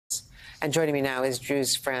And joining me now is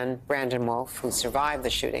Drew's friend, Brandon Wolf, who survived the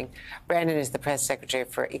shooting. Brandon is the press secretary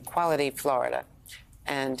for Equality Florida,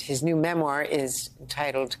 and his new memoir is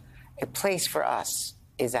entitled A Place for Us,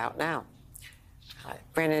 is out now.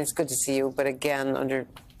 Brandon, it's good to see you, but again, under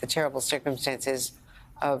the terrible circumstances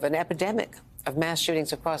of an epidemic of mass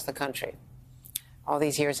shootings across the country, all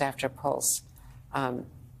these years after Pulse.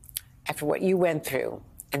 After what you went through,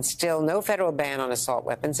 and still no federal ban on assault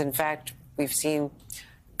weapons. In fact, we've seen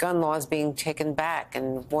gun laws being taken back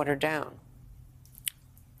and watered down.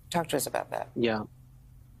 Talk to us about that.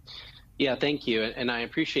 Yeah, thank you. And I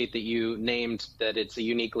appreciate that you named that it's a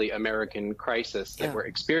uniquely American crisis that we're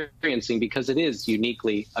experiencing, because it is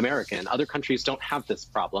uniquely American. Other countries don't have this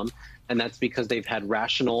problem, and that's because they've had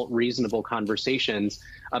rational, reasonable conversations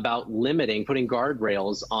about limiting, putting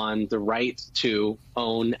guardrails on the right to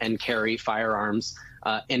own and carry firearms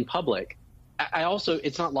in public. I also,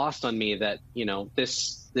 it's not lost on me that, you know,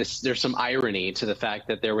 there's some irony to the fact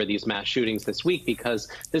that there were these mass shootings this week, because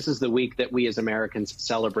this is the week that we as Americans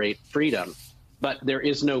celebrate freedom. But there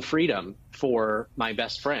is no freedom for my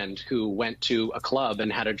best friend who went to a club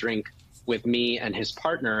and had a drink with me and his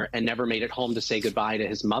partner and never made it home to say goodbye to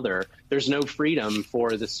his mother. There's no freedom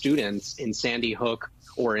for the students in Sandy Hook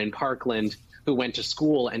or in Parkland who went to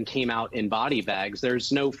school and came out in body bags.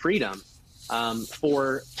 There's no freedom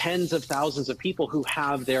for tens of thousands of people who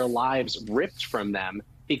have their lives ripped from them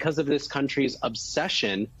because of this country's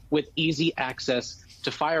obsession with easy access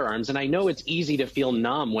to firearms. And I know it's easy to feel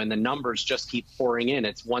numb when the numbers just keep pouring in.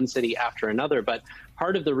 It's one city after another. But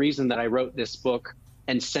part of the reason that I wrote this book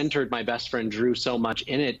and centered my best friend Drew so much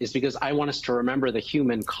in it is because I want us to remember the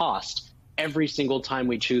human cost every single time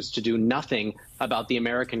we choose to do nothing about the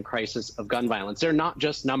American crisis of gun violence. They're not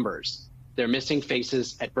just numbers. They're missing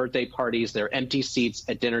faces at birthday parties. They're empty seats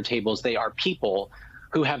at dinner tables. They are people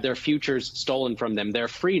who have their futures stolen from them, their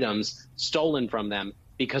freedoms stolen from them,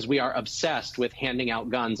 because we are obsessed with handing out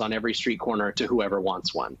guns on every street corner to whoever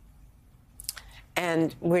wants one.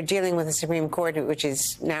 And we're dealing with the Supreme Court, which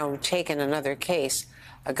has now taken another case,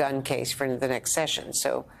 a gun case, for the next session.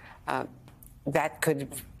 So that could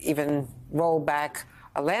even roll back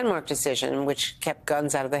a landmark decision which kept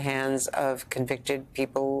guns out of the hands of convicted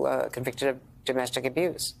people convicted of domestic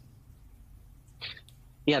abuse.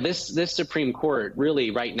 Yeah, this Supreme Court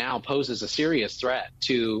really right now poses a serious threat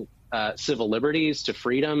to civil liberties, to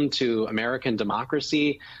freedom, to American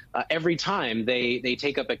democracy. Every time they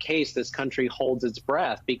take up a case, this country holds its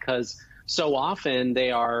breath, because so often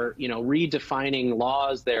they are, you know, redefining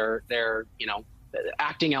laws. They're you know,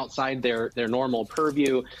 acting outside their normal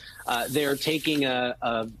purview. They're taking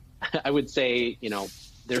I would say, you know,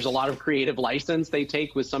 there's a lot of creative license they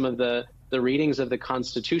take with some of the readings of the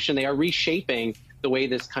Constitution. They are reshaping the way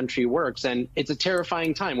this country works. And it's a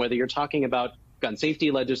terrifying time, whether you're talking about gun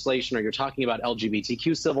safety legislation, or you're talking about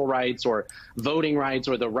LGBTQ civil rights, or voting rights,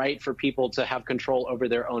 or the right for people to have control over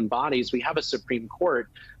their own bodies. We have a Supreme Court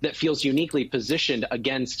that feels uniquely positioned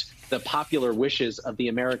against the popular wishes of the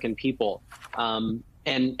American people. And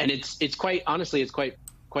it's quite, honestly, it's quite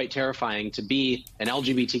terrifying to be an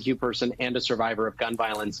LGBTQ person and a survivor of gun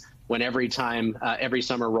violence, when every time, every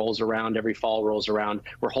summer rolls around, every fall rolls around,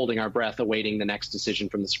 we're holding our breath awaiting the next decision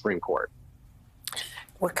from the Supreme Court.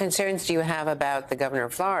 What concerns do you have about the governor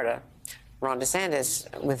of Florida, Ron DeSantis,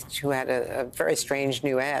 who had a very strange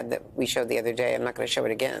new ad that we showed the other day? I'm not going to show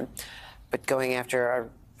it again, but going after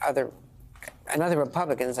other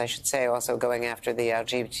Republicans, I should say, also going after the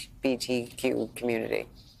LGBTQ community.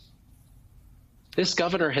 This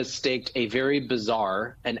governor has staked a very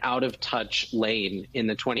bizarre and out-of-touch lane in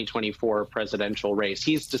the 2024 presidential race.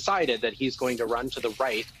 He's decided that he's going to run to the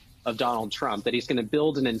right of Donald Trump, that he's going to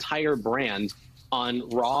build an entire brand on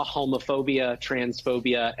raw homophobia,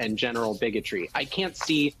 transphobia, and general bigotry. I can't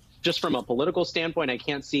see, just from a political standpoint, I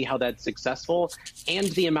can't see how that's successful. And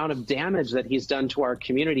the amount of damage that he's done to our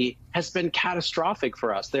community has been catastrophic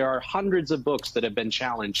for us. There are hundreds of books that have been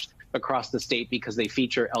challenged across the state because they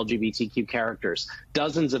feature LGBTQ characters.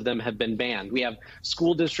 Dozens of them have been banned. We have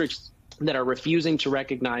school districts that are refusing to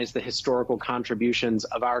recognize the historical contributions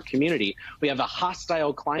of our community. We have a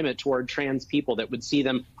hostile climate toward trans people that would see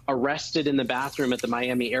them arrested in the bathroom at the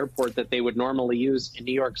Miami airport that they would normally use in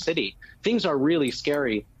New York City. Things are really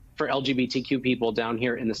scary for LGBTQ people down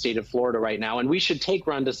here in the state of Florida right now. And we should take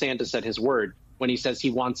Ron DeSantis at his word when he says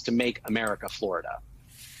he wants to make America Florida.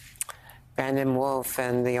 Brandon Wolf,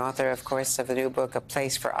 and the author, of course, of the new book, A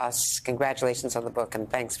Place for Us. Congratulations on the book, and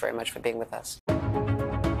thanks very much for being with us.